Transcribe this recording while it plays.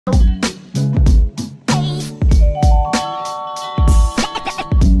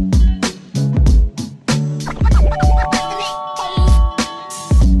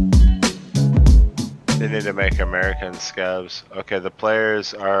make American scabs. Okay, the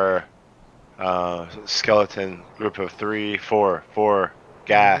players are skeleton group of 3, 4, 4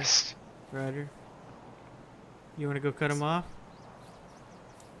 gassed. Roger. You want to go cut them off?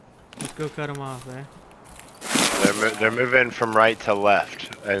 Let's go cut them off, eh? They're moving from right to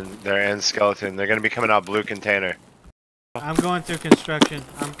left, and they're in skeleton. They're gonna be coming out blue container. I'm going through construction.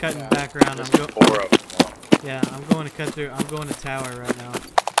 I'm cutting background. I'm going. 4 of them. Yeah, I'm going to cut through. I'm going to tower right now.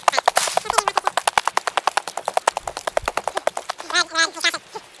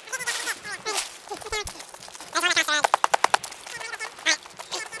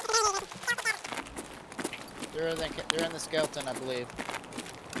 They're in the skeleton, I believe.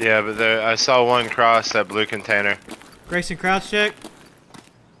 Yeah, but I saw one cross that blue container. Grayson, crouch check.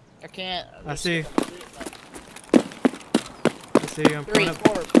 I can't. I see. I see you. I'm coming up.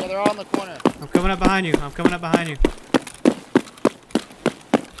 3, 4. Yeah, they're all in the corner. I'm coming up behind you. I'm coming up behind you.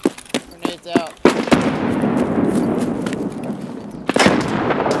 Grenades out.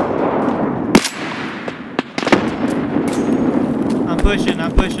 I'm pushing.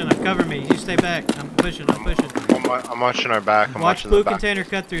 I'm pushing. Cover me. You stay back. I'm pushing. I'm pushing. I'm watching our back. Watch blue container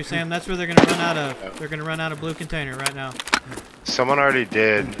cut through, Sam. That's where they're gonna run out of. They're gonna run out of blue container right now. Someone already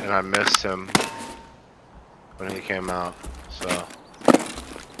did, and I missed him when he came out. So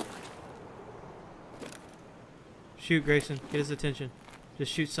Shoot, Grayson. Get his attention.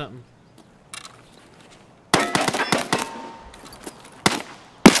 Just shoot something.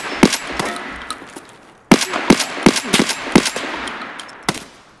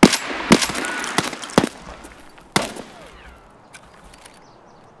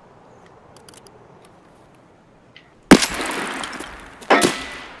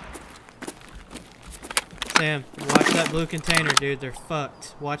 Sam, watch that blue container, dude. They're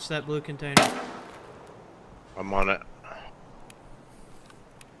fucked. Watch that blue container. I'm on it.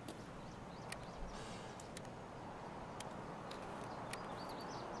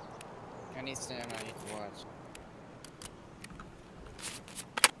 I need stamina. I need to watch.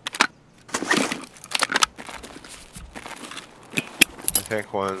 I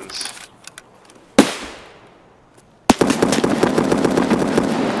think one's.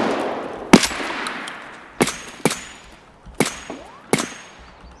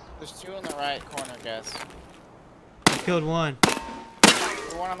 There's 2 in the right corner, guys. I killed one.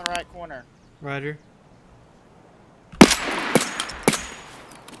 There's 1 on the right corner. Roger.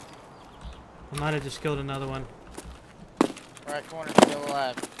 I might have just killed another one. Right corner, still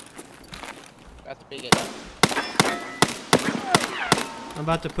alive. Got the bigot. I'm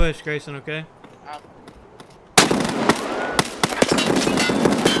about to push, Grayson, okay?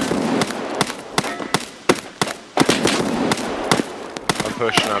 I'm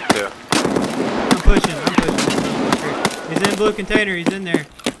pushing up too. I'm pushing. He's in blue container. He's in there.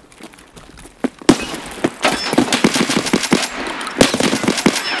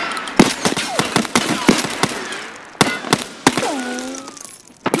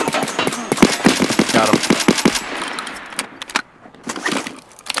 Got him.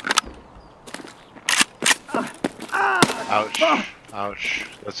 Ouch. Ouch.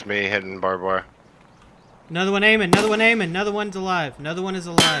 That's me hitting barbed wire. Another one aiming. Another one aiming. Another one's alive. Another one is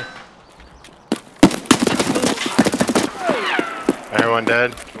alive. Everyone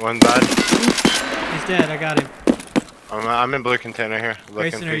dead? One died? He's dead. I got him. I'm in blue container here.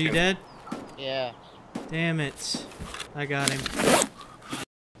 Grayson, are you dead? Yeah. Damn it. I got him.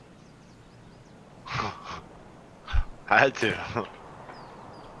 I had to.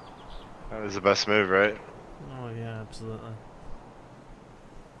 That was the best move, right? Oh, yeah, absolutely.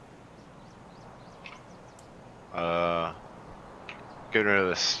 Getting rid of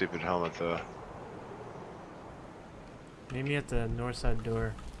this stupid helmet though. Meet me at the north side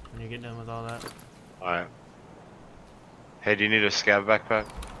door when you get done with all that. Alright. Hey, do you need a scav backpack?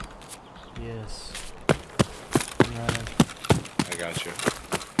 Yes. Right. I got you.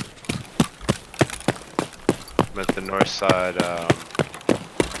 I'm at the north side,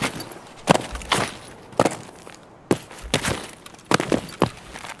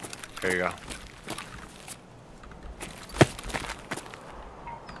 There you go.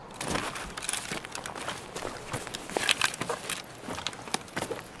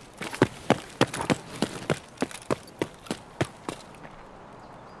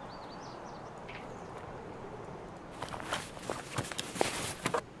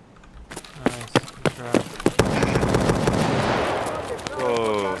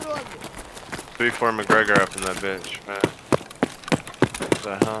 Whoa. 3-4 McGregor up in that bitch, man. What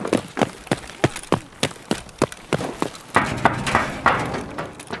the hell?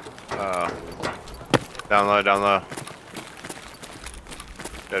 Down low, down low.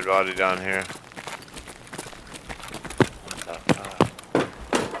 Dead body down here.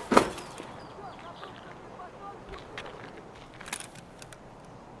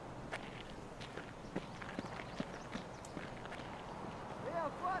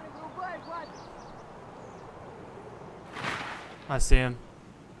 I see him.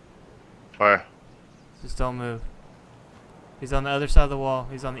 Where? Just don't move. He's on the other side of the wall.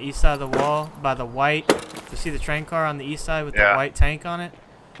 He's on the east side of the wall by the white. You see the train car on the east side with the white tank on it?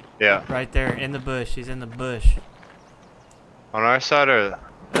 Yeah. Right there in the bush. He's in the bush. On our side or?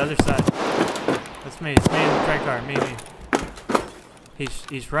 The other side. That's me. It's me in the train car. Me.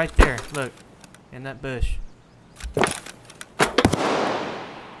 He's right there. Look. In that bush. What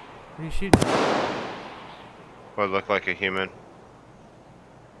are you shooting at? What looked like a human.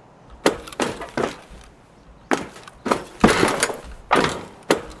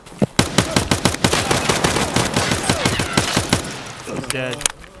 He's dead.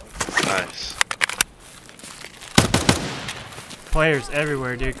 Nice. Players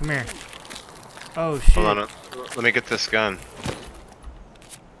everywhere, dude. Come here. Oh shit. Hold on. Let me get this gun.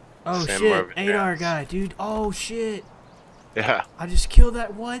 Oh Sam shit. Marvin, 8R yes. guy, dude. Oh shit. Yeah. I just killed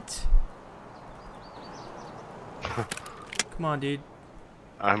that. What? Come on, dude.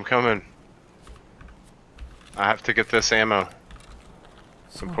 I'm coming. I have to get this ammo.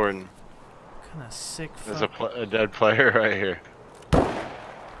 It's important. Kind of sick. There's a dead player right here.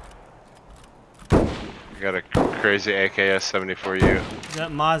 I got a crazy AKS 74U.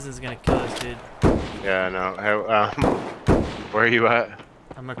 That Mazin's gonna kill us, dude. Yeah, I know. Hey, where are you at?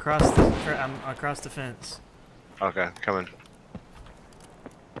 I'm across the fence. Okay, coming.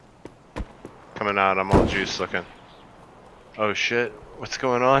 Coming out. I'm all juice looking. Oh shit! What's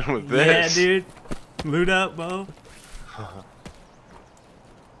going on with this? Yeah, dude. Loot up, Bo.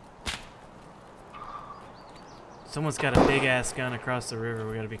 Someone's got a big ass gun across the river.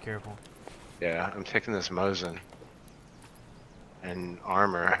 We gotta be careful. Yeah, I'm taking this Mosin. And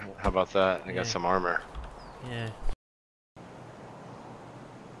armor. How about that? I got some armor. Yeah.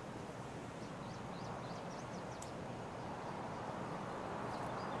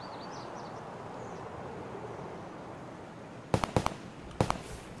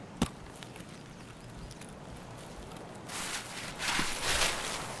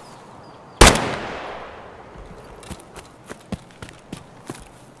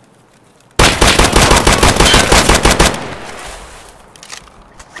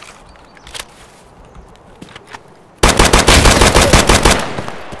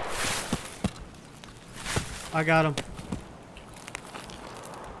 I got him.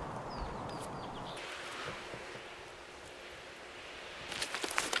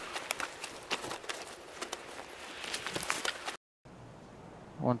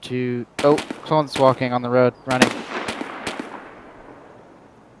 One, two. Oh, someone's walking on the road, running.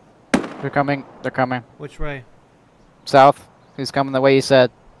 They're coming. They're coming. Which way? South. He's coming the way you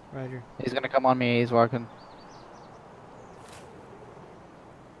said. Right here. He's gonna come on me. He's walking.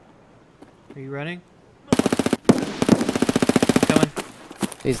 Are you running? I'm coming.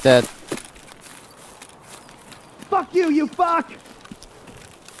 He's dead. Fuck you, you fuck!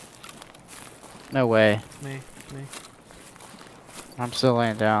 No way. Me. I'm still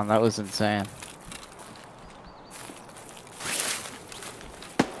laying down. That was insane.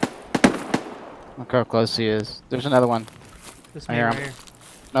 Look how close he is. There's another one. This I man hear right him. here.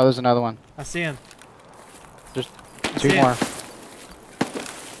 No, there's another one. I see him. There's I two see him. more.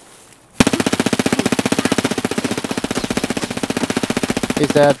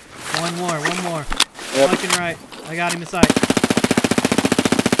 He's dead. One more. Yep. Flanking right. I got him in sight.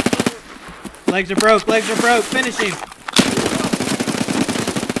 Legs are broke. Finish him.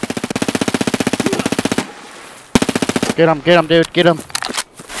 Get him, dude. Get him.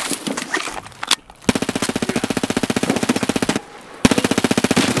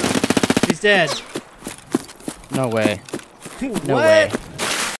 He's dead. No way. No What? way.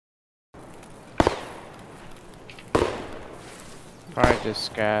 Probably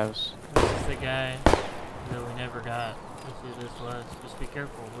just scavs. This is the guy that we never got. Let's see, this was. Just be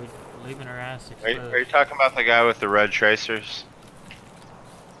careful. We're leaving our ass exposed. Are you talking about the guy with the red tracers?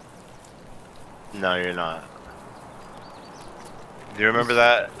 No, you're not. Do you remember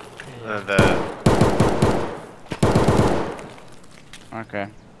that? Yeah. Okay.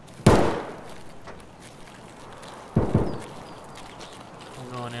 I'm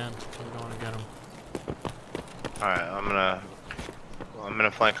going in. I'm going to get him. Alright, I'm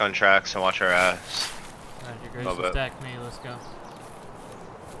gonna flank on tracks and watch our ass. Alright, you're Love great to it. stack me. Let's go.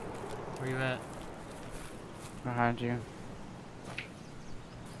 Where you at? Behind you.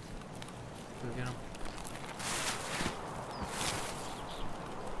 Go get him.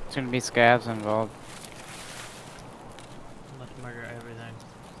 It's gonna be scavs involved. I'm about to murder everything.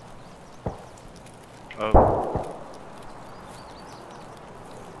 Oh.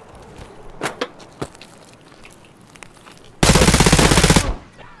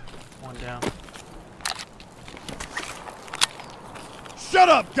 One down. Shut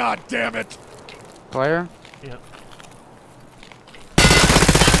up, goddammit! Player? Yep.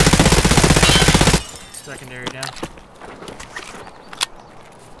 Secondary down.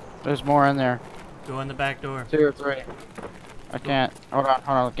 There's more in there. Go in the back door. 2 or 3. I can't. Hold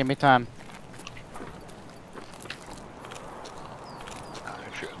on. Give me time.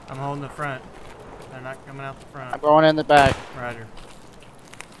 I'm holding the front. They're not coming out the I'm front. going in the back. Ryder.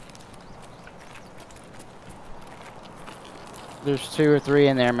 There's 2 or 3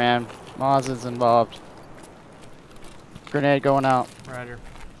 in there, man. Moz is involved. Grenade going out. Ryder.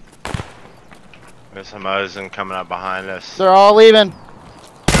 There's some Mosin coming up behind us. They're all leaving.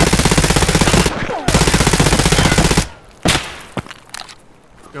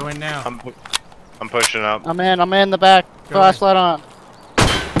 Go in now. I'm pushing up. I'm in the back. Go Flashlight on.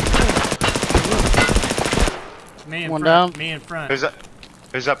 Me in One front. down. Me in front. Who's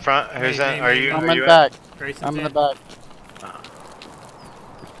up front? Who's that? me, Are me. you? I'm are in you the back. Grayson's I'm in the back.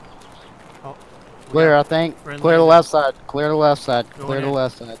 Oh, we Clear, got I think. friendly Clear the in. left side. Clear the left side. Going Clear the in.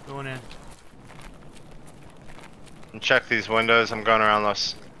 left side. Going in. And check these windows. I'm going around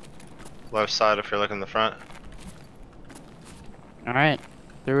left side if you're looking in the front. Alright.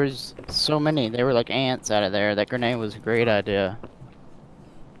 There was so many. They were like ants out of there. That grenade was a great idea.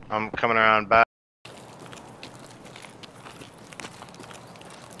 I'm coming around back.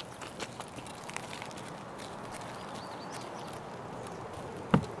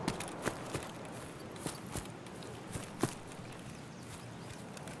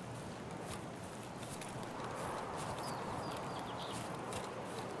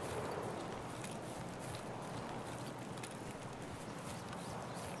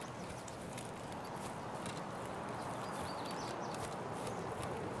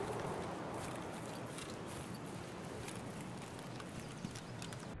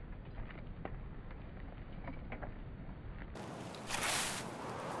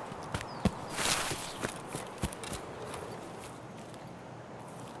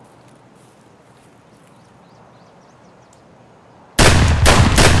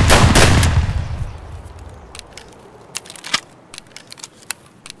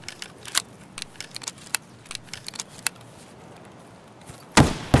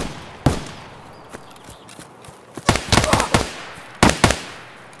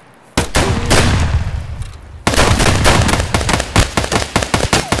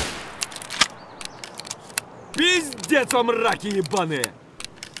 Пиздец вам раки ебаные!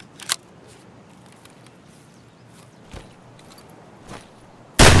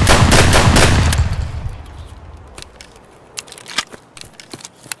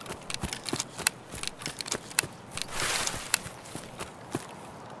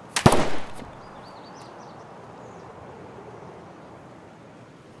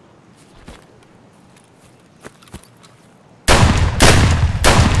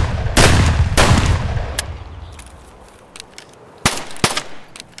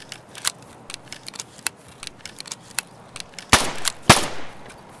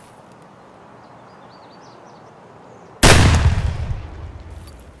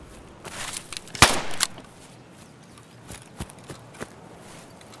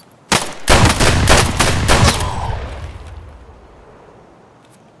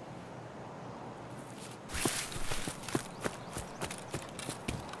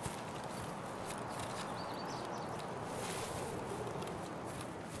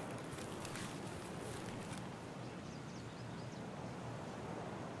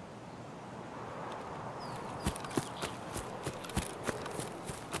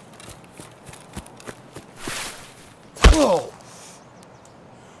 Whoa!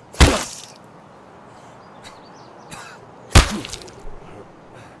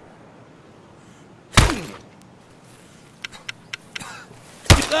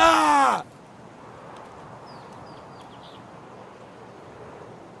 Ah!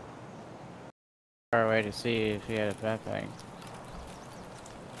 Far away to see if he had a backpack.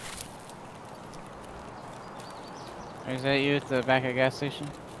 Is that you at the back of the gas station?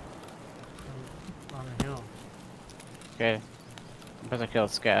 On the hill. Okay. I'm supposed to kill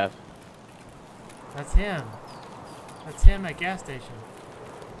Scav. That's him. That's him at gas station.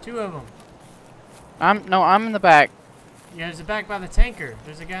 2 of them. I'm in the back. Yeah, there's a back by the tanker.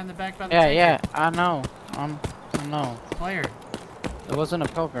 There's a guy in the back by the Yeah, tanker. yeah, I know. I know. Player. It wasn't a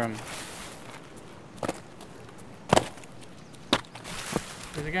pilgrim.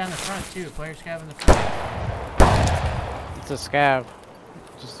 There's a guy in the front too. Player scav in the front. It's a Scav.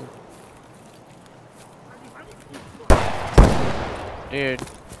 Just a... Dude.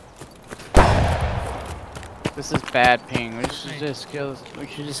 This is bad ping. We should just kill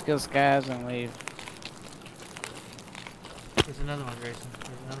Scavs and leave. There's another one, Grayson.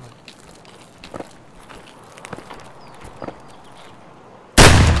 There's another one.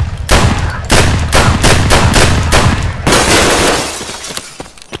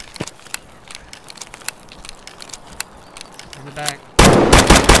 In the back.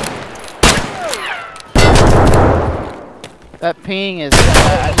 That ping is.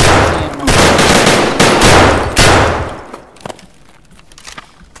 I didn't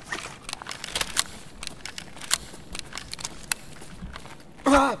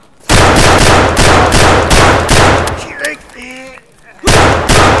see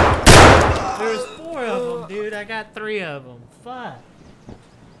There's 4 of them, dude. I got 3 of them. Fuck.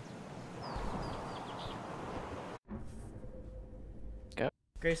 Go.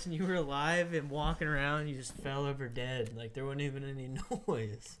 Grayson, you were alive and walking around. You just fell over dead. Like there wasn't even any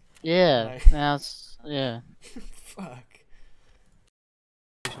noise. Yeah. Like- Now it's yeah. Fuck.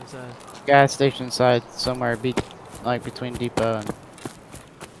 Gas station side somewhere like between depot and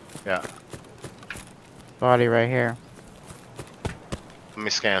Yeah. body right here. Let me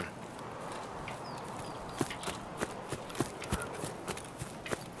scan.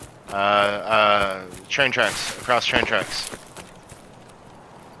 Train tracks. Across train tracks.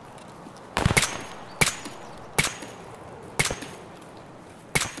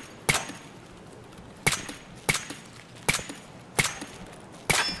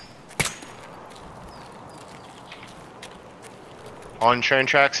 On train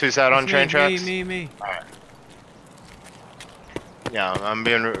tracks? Who's that on train tracks? Me. Alright. Yeah, I'm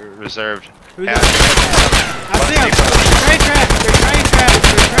being reserved. Who's Yeah. that? I see him.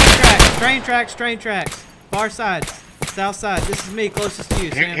 Train tracks. Train tracks. Far side. South side. This is me, closest to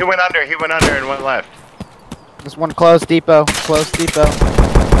you, Sam. He went under and went left. There's one close depot. Close depot.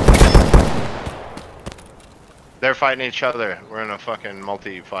 They're fighting each other. We're in a fucking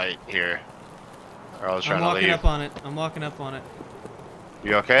multi-fight here. Or I was trying I'm to walking leave. up on it. I'm walking up on it.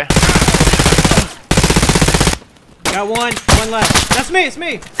 You okay? Got one. One left. That's me. It's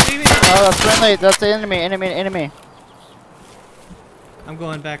me. Me. Oh, that's friendly. That's the enemy. Enemy. I'm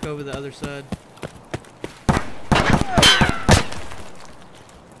going back over the other side.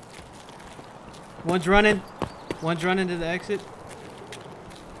 One's running. One's running to the exit.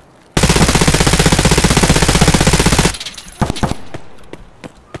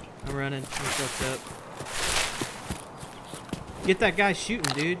 I'm running. I'm fucked up. Get that guy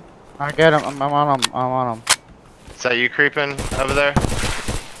shooting, dude. I get him. I'm on him. Is that you creeping over there?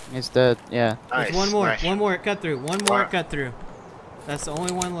 He's dead. Yeah. Nice. There's one more. Nice. One more at cut through. One more at Alright. cut through. That's the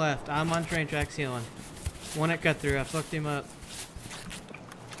only one left. I'm on train tracks healing. One at cut through. I fucked him up.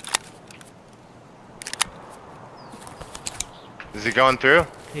 Is he going through?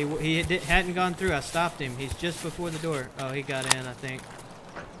 Hadn't gone through. I stopped him. He's just before the door. Oh, he got in, I think.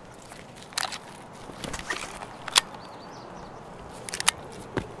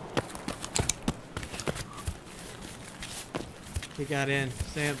 He got in.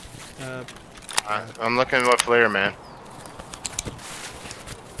 Sam, I'm looking with Flair, man.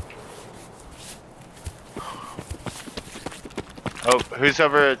 Oh, who's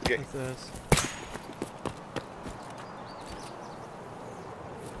over? with us.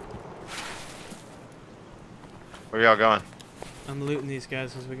 Where y'all going? I'm looting these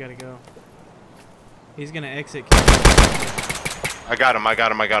guys because we gotta go. He's gonna exit. I got him.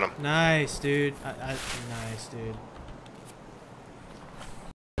 Nice, dude. Nice, dude.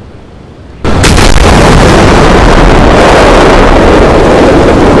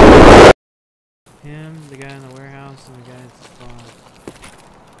 Him, the guy in the warehouse, and the guy at the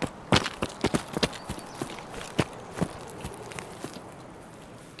spawn.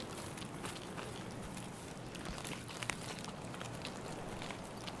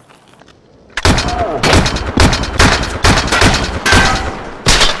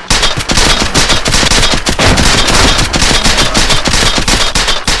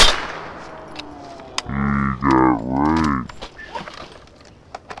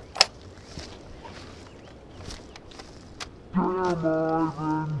 Damn,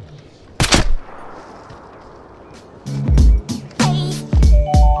 Ivan!